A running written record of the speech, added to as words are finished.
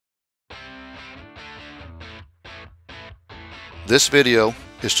This video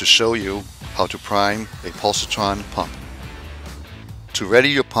is to show you how to prime a Pulsatron pump. To ready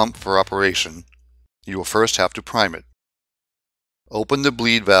your pump for operation, you will first have to prime it. Open the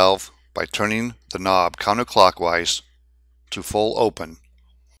bleed valve by turning the knob counterclockwise to full open.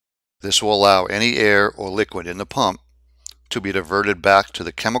 This will allow any air or liquid in the pump to be diverted back to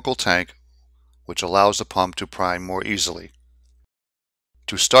the chemical tank, which allows the pump to prime more easily.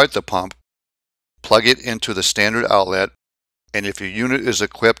 To start the pump, plug it into the standard outlet, and if your unit is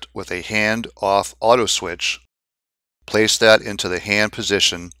equipped with a hand-off auto switch, place that into the hand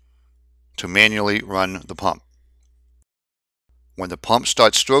position to manually run the pump. When the pump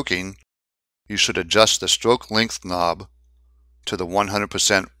starts stroking, you should adjust the stroke length knob to the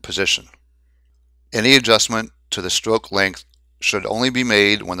 100% position. Any adjustment to the stroke length should only be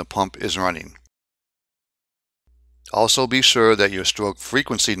made when the pump is running. Also be sure that your stroke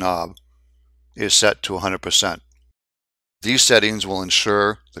frequency knob is set to 100%. These settings will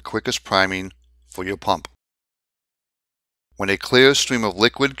ensure the quickest priming for your pump. When a clear stream of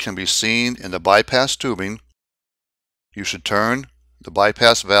liquid can be seen in the bypass tubing, you should turn the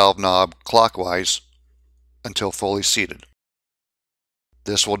bypass valve knob clockwise until fully seated.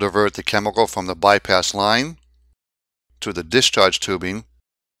 This will divert the chemical from the bypass line to the discharge tubing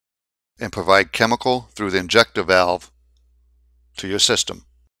and provide chemical through the injector valve to your system.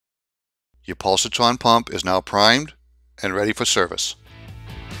 Your Pulsatron pump is now primed and ready for service.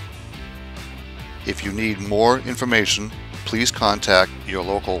 If you need more information, please contact your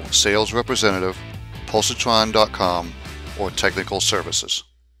local sales representative, pulsatron.com, or technical services.